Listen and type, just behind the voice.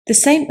The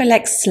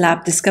Saint-Bélec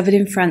slab, discovered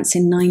in France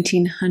in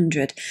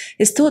 1900,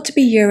 is thought to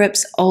be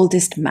Europe's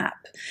oldest map.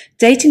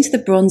 Dating to the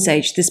Bronze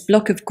Age, this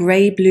block of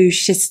grey-blue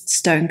schist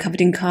stone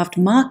covered in carved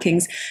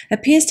markings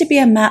appears to be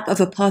a map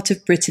of a part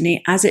of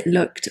Brittany as it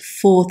looked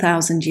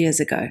 4,000 years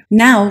ago.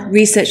 Now,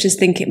 researchers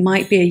think it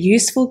might be a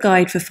useful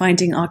guide for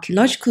finding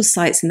archaeological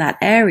sites in that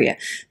area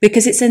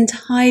because it's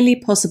entirely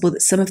possible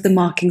that some of the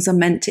markings are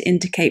meant to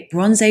indicate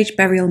Bronze Age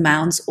burial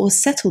mounds or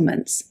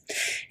settlements.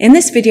 In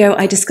this video,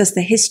 I discuss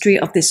the history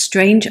of this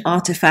strange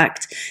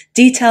artifact,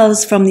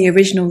 details from the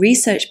original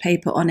research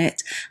paper on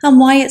it, and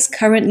why it's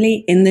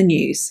currently in the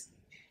news.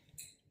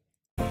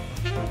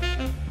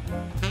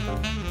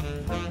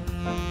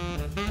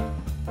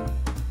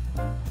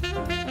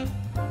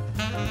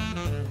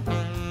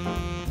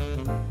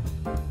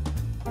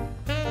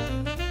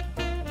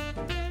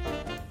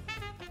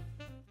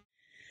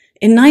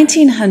 In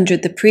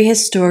 1900, the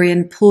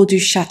prehistorian Paul du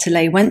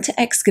Châtelet went to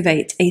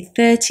excavate a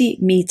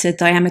 30-metre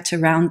diameter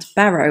round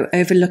barrow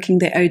overlooking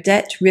the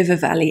Odette River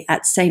Valley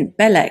at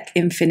Saint-Bélec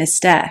in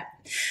Finistère.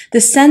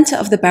 The centre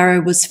of the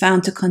barrow was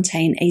found to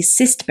contain a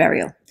cist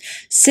burial.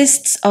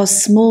 Cists are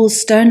small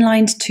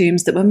stone-lined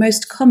tombs that were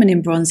most common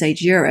in Bronze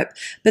Age Europe,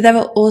 but there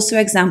are also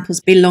examples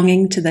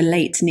belonging to the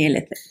late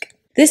Neolithic.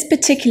 This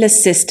particular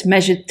cist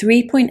measured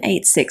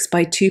 3.86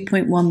 by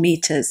 2.1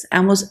 meters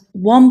and was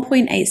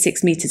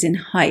 1.86 meters in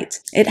height.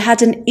 It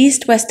had an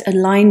east-west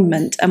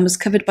alignment and was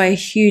covered by a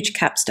huge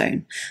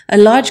capstone. A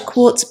large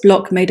quartz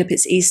block made up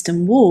its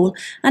eastern wall,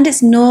 and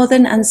its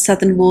northern and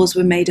southern walls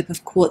were made up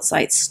of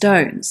quartzite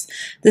stones.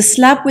 The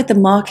slab with the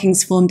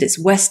markings formed its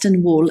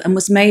western wall and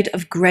was made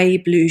of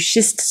grey-blue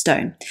schist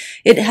stone.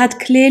 It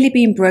had clearly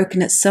been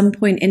broken at some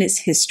point in its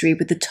history,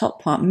 with the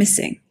top part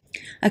missing.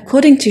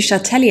 According to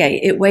Châtelet,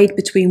 it weighed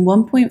between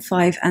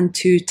 1.5 and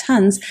 2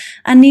 tons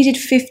and needed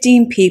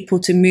 15 people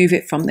to move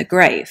it from the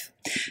grave.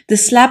 The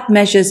slab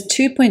measures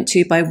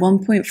 2.2 by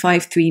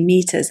 1.53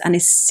 meters and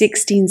is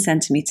 16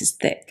 centimeters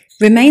thick.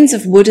 Remains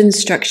of wooden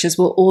structures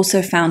were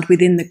also found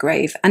within the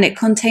grave, and it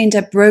contained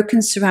a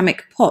broken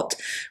ceramic pot,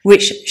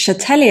 which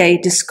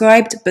Châtelet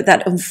described but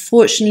that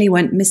unfortunately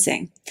went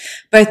missing.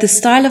 Both the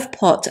style of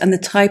pot and the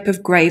type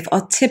of grave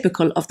are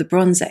typical of the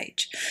Bronze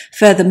Age.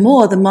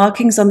 Furthermore, the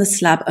markings on the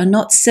slab are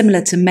not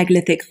similar to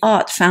megalithic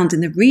art found in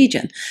the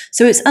region,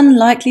 so it's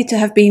unlikely to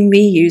have been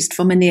reused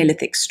from a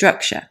Neolithic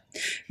structure.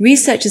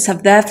 Researchers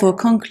have therefore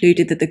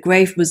concluded that the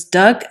grave was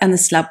dug and the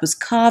slab was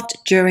carved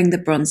during the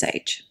Bronze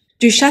Age.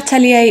 Du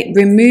Châtelet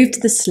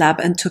removed the slab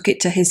and took it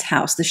to his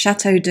house, the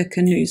Château de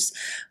Canus,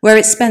 where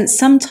it spent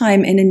some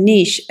time in a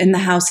niche in the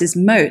house's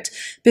moat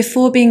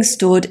before being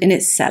stored in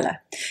its cellar.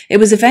 It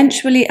was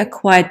eventually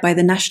acquired by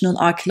the National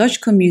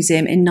Archaeological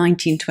Museum in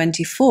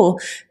 1924,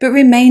 but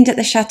remained at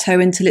the chateau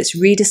until its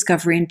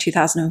rediscovery in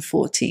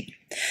 2014.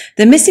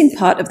 The missing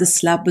part of the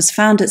slab was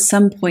found at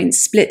some point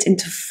split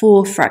into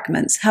 4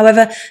 fragments.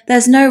 However,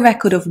 there's no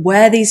record of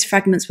where these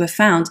fragments were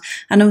found,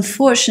 and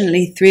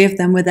unfortunately 3 of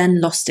them were then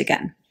lost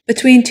again.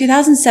 Between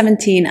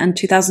 2017 and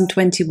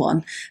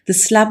 2021, the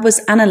slab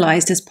was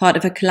analysed as part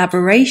of a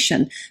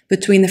collaboration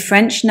between the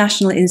French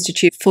National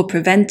Institute for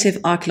Preventive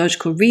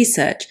Archaeological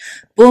Research,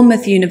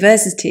 Bournemouth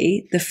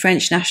University, the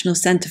French National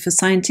Centre for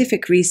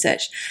Scientific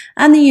Research,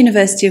 and the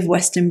University of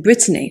Western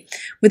Brittany,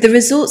 with the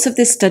results of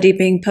this study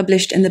being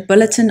published in the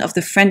Bulletin of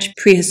the French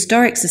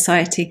Prehistoric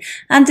Society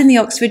and in the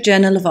Oxford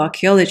Journal of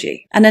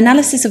Archaeology. An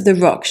analysis of the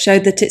rock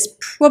showed that it's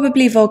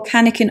probably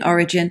volcanic in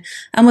origin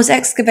and was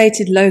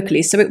excavated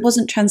locally, so it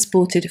wasn't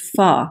transported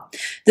far.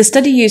 The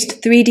study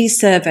used 3D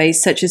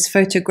surveys such as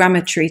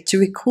photogrammetry to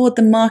record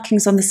the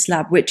markings on the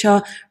slab, which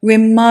are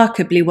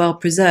remarkably well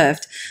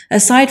preserved.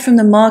 Aside from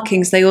the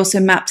markings, they also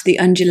mapped the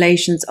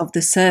undulations of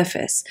the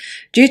surface.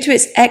 Due to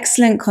its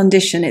excellent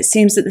condition, it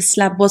seems that the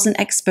slab wasn't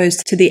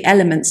exposed to the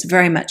elements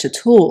very much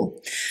at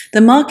all. The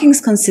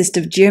markings consist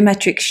of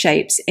geometric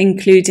shapes,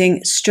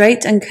 including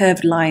straight and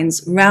curved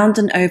lines, round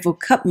and oval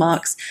cut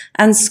marks,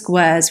 and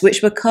squares,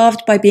 which were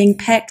carved by being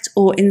pecked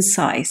or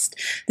incised.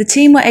 The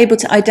team were able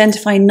to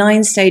identify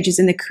 9 stages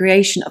in the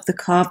creation of the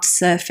carved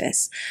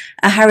surface.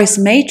 A Harris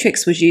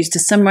matrix was used to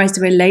summarize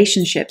the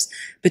relationships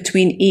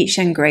between each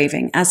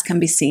engraving, as can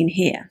be seen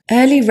here.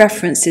 Early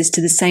references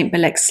to the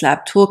Saint-Bélec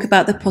slab talk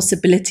about the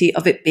possibility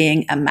of it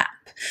being a map.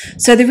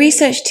 So the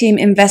research team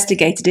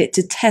investigated it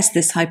to test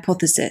this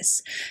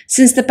hypothesis.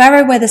 Since the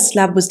barrow where the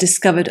slab was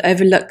discovered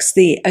overlooks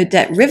the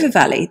Odette River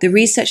Valley, the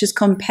researchers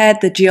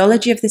compared the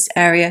geology of this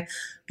area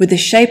with the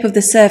shape of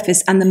the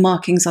surface and the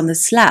markings on the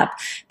slab.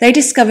 They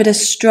discovered a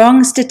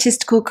strong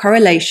statistical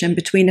correlation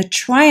between a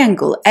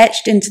triangle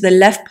etched into the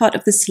left part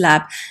of the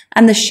slab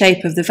and the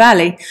shape of the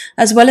valley,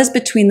 as well as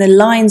between the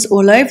lines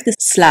all over the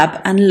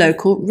slab and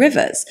local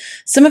rivers.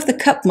 Some of the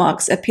cup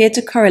marks appear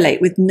to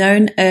correlate with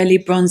known early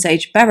Bronze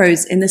Age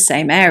barrows in the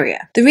same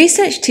area. The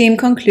research team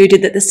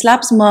concluded that the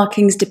slab's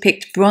markings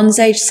depict Bronze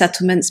Age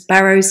settlements,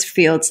 barrows,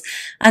 fields,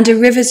 and a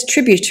river's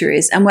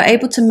tributaries, and were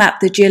able to map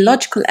the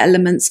geological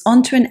elements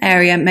onto an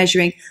area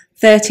measuring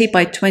 30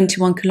 by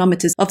 21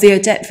 kilometers of the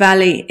Odette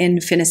Valley in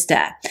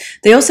Finistère.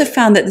 They also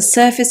found that the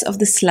surface of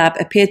the slab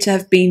appeared to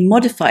have been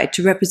modified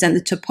to represent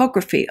the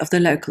topography of the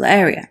local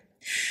area.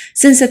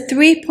 Since a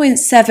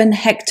 3.7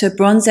 hectare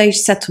Bronze Age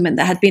settlement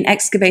that had been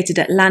excavated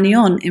at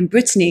Lannion in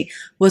Brittany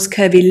was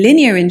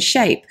curvilinear in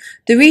shape,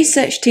 the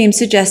research team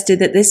suggested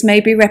that this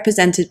may be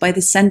represented by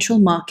the central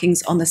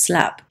markings on the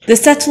slab. The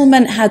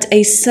settlement had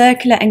a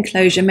circular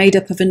enclosure made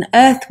up of an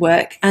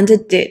earthwork and a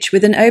ditch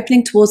with an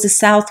opening towards the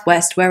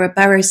southwest where a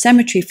barrow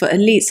cemetery for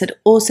elites had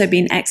also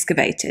been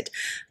excavated.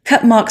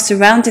 Cut marks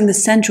surrounding the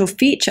central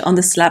feature on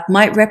the slab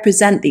might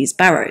represent these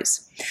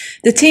barrows.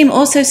 The team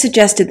also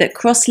suggested that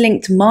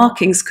cross-linked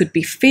markings could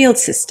be field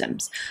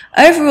systems.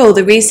 Overall,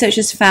 the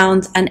researchers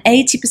found an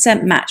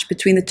 80% match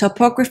between the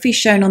topography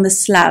shown on the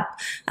slab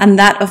and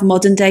that of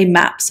modern-day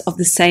maps of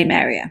the same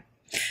area.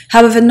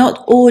 However,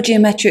 not all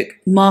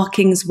geometric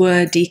markings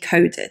were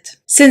decoded.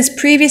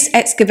 Since previous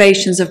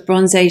excavations of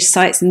Bronze Age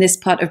sites in this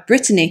part of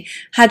Brittany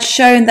had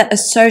shown that a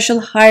social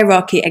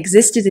hierarchy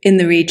existed in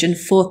the region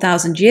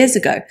 4,000 years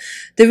ago,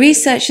 the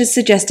researchers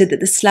suggested that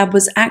the slab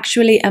was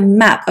actually a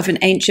map of an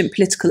ancient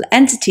political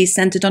entity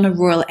centered on a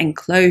royal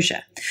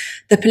enclosure.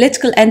 The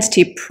political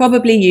entity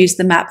probably used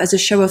the map as a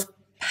show of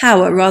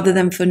power rather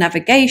than for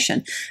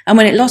navigation, and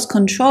when it lost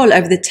control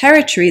over the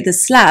territory, the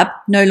slab,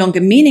 no longer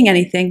meaning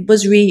anything,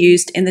 was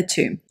reused in the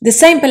tomb. The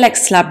Saint-Bélec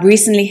slab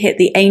recently hit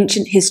the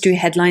ancient history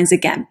headlines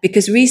again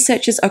because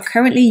researchers are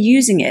currently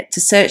using it to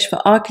search for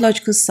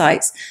archaeological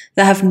sites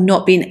that have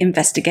not been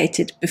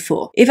investigated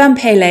before. Ivan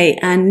Pelé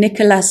and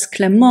Nicolas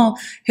Clement,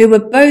 who were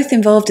both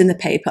involved in the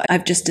paper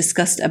I've just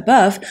discussed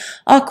above,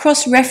 are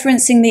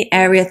cross-referencing the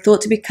area thought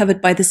to be covered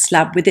by the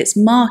slab with its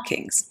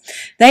markings.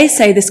 They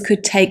say this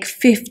could take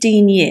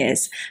 15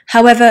 years.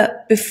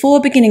 However,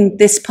 before beginning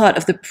this part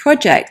of the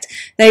project,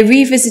 they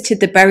revisited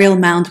the burial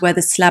mound where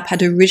the slab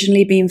had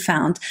originally been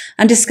found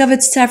and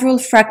discovered several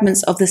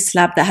fragments of the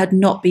slab that had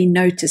not been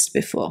noticed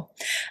before.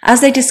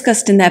 As they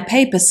discussed in their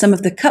paper, some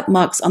of the cut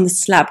marks on the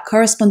slab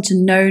correspond to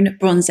known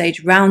Bronze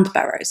Age round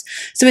barrows.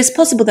 So it's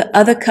possible that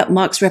other cut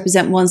marks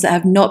represent ones that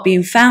have not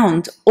been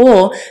found,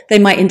 or they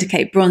might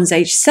indicate Bronze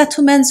Age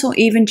settlements or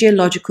even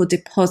geological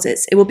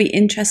deposits. It will be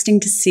interesting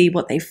to see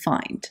what they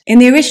find. In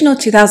the original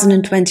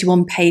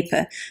 2021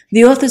 paper,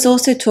 the authors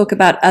also talk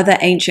about other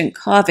ancient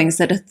carvings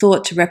that are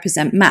thought to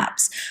represent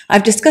maps.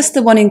 I've discussed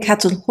the one in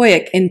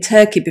Çatalhöyük in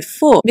Turkey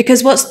before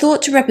because what's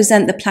thought to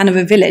represent the plan of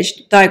a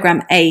village,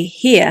 diagram A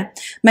here,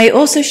 may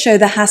also show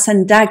the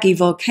Hasandagi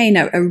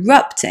volcano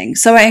erupting,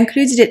 so I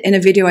included it in a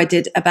video I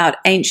did about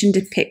ancient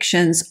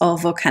depictions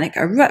of volcanic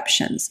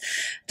eruptions.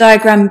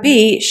 Diagram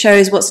B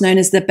shows what's known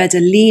as the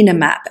Bedellina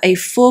map, a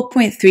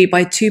 4.3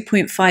 by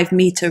 2.5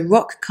 meter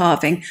rock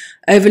carving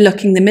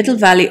overlooking the middle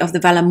valley of the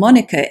Valle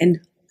Monica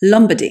in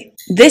Lombardy.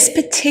 This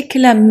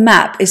particular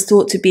map is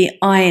thought to be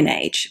Iron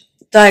Age.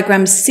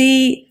 Diagram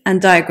C and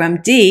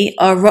Diagram D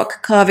are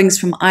rock carvings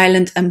from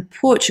Ireland and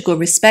Portugal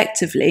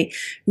respectively.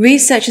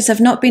 Researchers have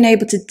not been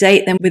able to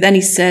date them with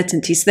any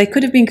certainty, so they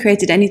could have been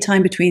created any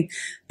time between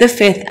the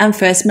 5th and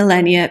 1st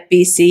millennia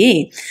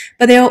BCE,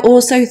 but they are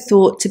also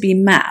thought to be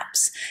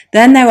maps.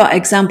 Then there are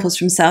examples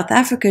from South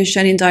Africa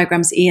shown in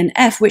diagrams E and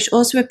F, which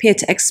also appear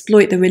to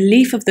exploit the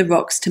relief of the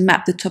rocks to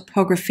map the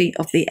topography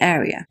of the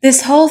area.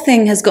 This whole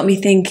thing has got me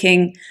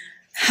thinking,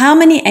 how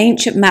many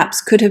ancient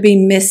maps could have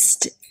been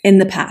missed in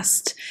the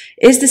past?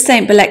 Is the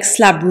Saint-Bélec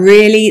slab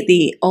really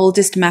the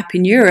oldest map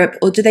in Europe,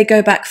 or do they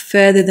go back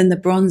further than the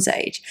Bronze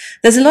Age?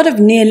 There's a lot of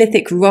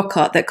Neolithic rock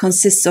art that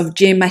consists of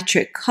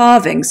geometric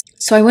carvings,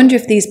 so I wonder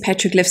if these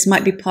petroglyphs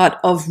might be part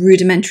of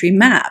rudimentary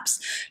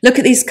maps. Look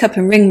at these cup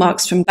and ring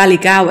marks from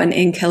Ballygowan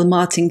in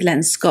Kilmartin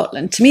Glen,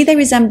 Scotland. To me, they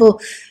resemble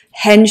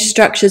henge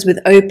structures with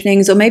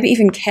openings, or maybe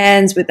even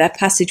cairns with their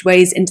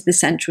passageways into the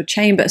central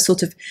chamber, a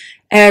sort of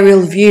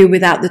aerial view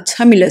without the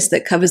tumulus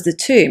that covers the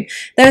tomb.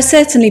 There are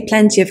certainly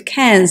plenty of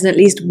cairns and at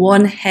least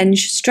one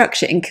henge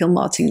structure in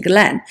Kilmartin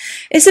Glen.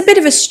 It's a bit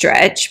of a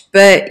stretch,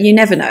 but you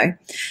never know.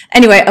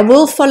 Anyway, I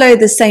will follow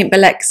the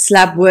Saint-Bélec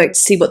slab work to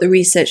see what the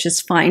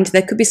researchers find.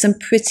 There could be some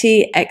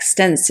pretty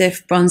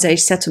extensive Bronze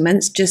Age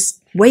settlements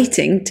just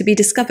waiting to be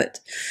discovered.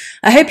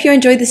 I hope you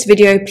enjoyed this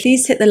video.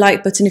 Please hit the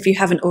like button if you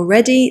haven't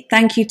already.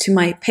 Thank you to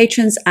my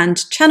patrons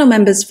and channel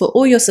members for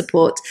all your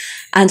support,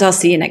 and I'll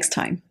see you next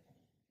time.